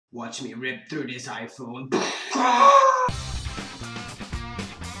Watch me rip through this iPhone.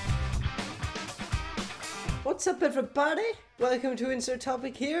 What's up, everybody? Welcome to Insert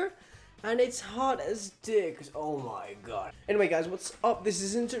Topic here. And it's hot as dicks. Oh my god. Anyway, guys, what's up? This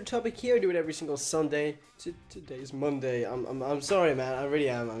is Insert Topic here. I do it every single Sunday. Today's Monday. I'm sorry, man. I really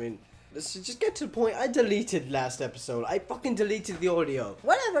am. I mean, let's just get to the point. I deleted last episode. I fucking deleted the audio.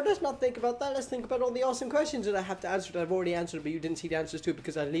 Whatever, let's not think about that. Let's think about all the awesome questions that I have to answer that I've already answered, but you didn't see the answers to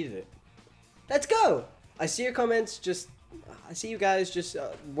because I deleted it. Let's go! I see your comments. I see you guys. Just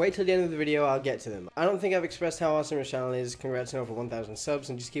wait till the end of the video. I'll get to them. I don't think I've expressed how awesome your channel is. Congrats on over 1,000 subs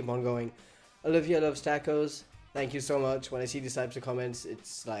and just keep on going. Olivia loves tacos. Thank you so much. When I see these types of comments,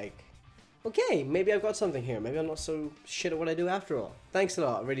 it's like, okay, maybe I've got something here. Maybe I'm not so shit at what I do after all. Thanks a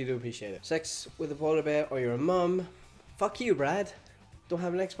lot. I really do appreciate it. Sex with a polar bear or you're a mum. Fuck you, Brad. Don't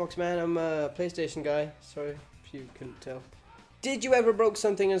have an Xbox, man. I'm a PlayStation guy. Sorry if you couldn't tell. Did you ever broke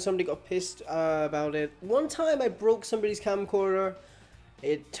something and somebody got pissed about it? One time I broke somebody's camcorder.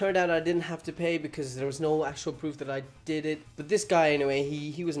 It turned out I didn't have to pay because there was no actual proof that I did it. But this guy, anyway,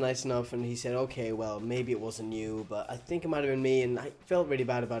 he was nice enough and he said, okay, well, maybe it wasn't you, but I think it might have been me, and I felt really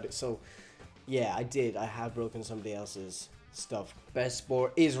bad about it. So, yeah, I did. I have broken somebody else's stuff. Best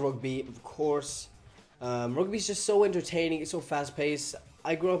sport is rugby, of course. Rugby is just so entertaining. It's so fast-paced.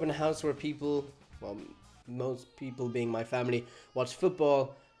 I grew up in a house where people, well, most people being my family, watch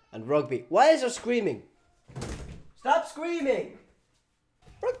football and rugby. Why is there screaming? Stop screaming!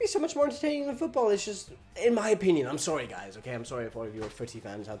 Rugby is so much more entertaining than football. It's just, in my opinion, I'm sorry guys, okay? I'm sorry if all of you are footy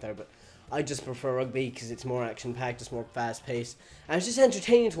fans out there, but I just prefer rugby because it's more action-packed, it's more fast-paced, and it's just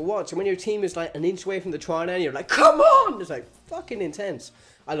entertaining to watch. And when your team is like an inch away from the try line, you're like, come on! It's like fucking intense.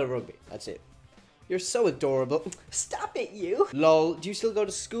 I love rugby, that's it. You're so adorable. Stop it, you! Lol, do you still go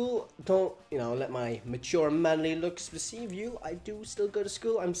to school? Don't, let my mature manly looks deceive you. I do still go to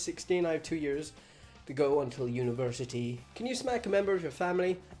school. I'm 16, I have 2 years to go until university. Can you smack a member of your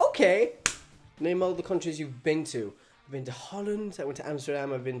family? Okay! Name all the countries you've been to. I've been to Holland, I went to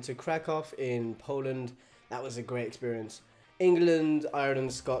Amsterdam, I've been to Krakow in Poland. That was a great experience. England,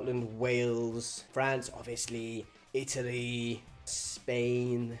 Ireland, Scotland, Wales, France, obviously, Italy,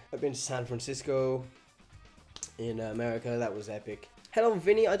 Spain. I've been to San Francisco in America. That was epic. Hello,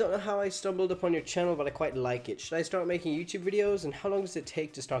 Vinny. I don't know how I stumbled upon your channel, but I quite like it. Should I start making YouTube videos? And how long does it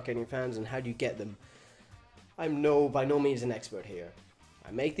take to start getting fans? And how do you get them? I'm by no means an expert here.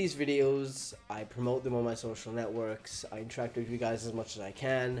 I make these videos. I promote them on my social networks. I interact with you guys as much as I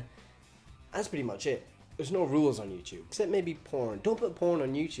can. That's pretty much it. There's no rules on YouTube, except maybe porn. Don't put porn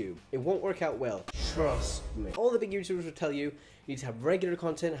on YouTube. It won't work out well. Trust me. All the big YouTubers will tell you need to have regular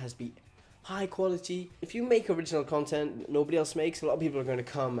content. It has to be high quality. If you make original content nobody else makes, a lot of people are going to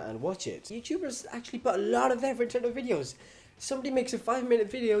come and watch it. YouTubers actually put a lot of effort into their videos. Somebody makes a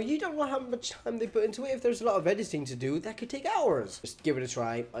 5-minute video, you don't know how much time they put into it. If there's a lot of editing to do, that could take hours. Just give it a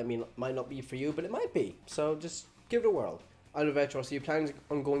try. I mean, it might not be for you, but it might be. So just give it a whirl. I love Retro. So you planning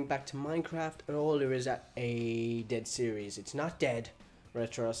on going back to Minecraft at all, or is that a dead series? It's not dead,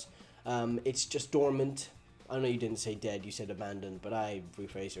 Retros. It's just dormant. I know you didn't say dead, you said abandoned, but I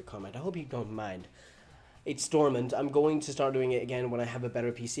rephrased your comment. I hope you don't mind. It's dormant. I'm going to start doing it again when I have a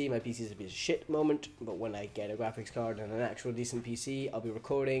better PC. My PC is a piece of shit at the moment, but when I get a graphics card and an actual decent PC, I'll be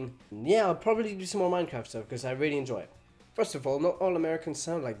recording. And yeah, I'll probably do some more Minecraft stuff because I really enjoy it. First of all, not all Americans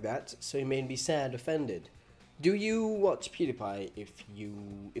sound like that, so you may be sad, offended. Do you watch PewDiePie?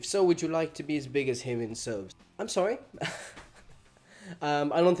 If so, would you like to be as big as him in subs? I'm sorry. I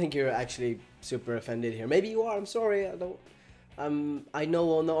don't think you're actually super offended here. Maybe you are. I'm sorry. I don't. I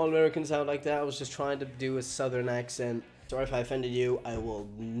know not all Americans sound like that. I was just trying to do a southern accent. Sorry if I offended you. I will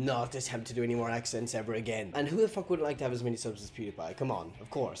not attempt to do any more accents ever again. And who the fuck wouldn't like to have as many subs as PewDiePie? Come on, of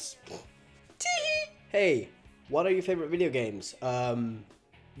course. Hey, what are your favorite video games?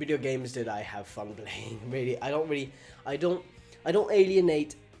 Video games that I have fun playing. Really, I don't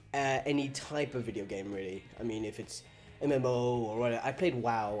alienate any type of video game, really. I mean, if it's MMO or whatever. I played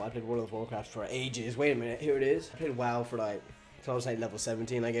WoW. I played World of Warcraft for ages. Wait a minute, here it is. I played WoW for like, until I was like level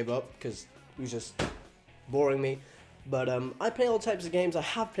 17. I gave up because it was just boring me. But I play all types of games. I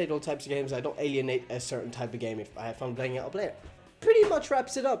have played all types of games. I don't alienate a certain type of game. If I have fun playing it, I'll play it. Pretty much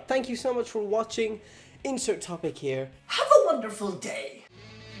wraps it up. Thank you so much for watching. Insert topic here. Have a wonderful day.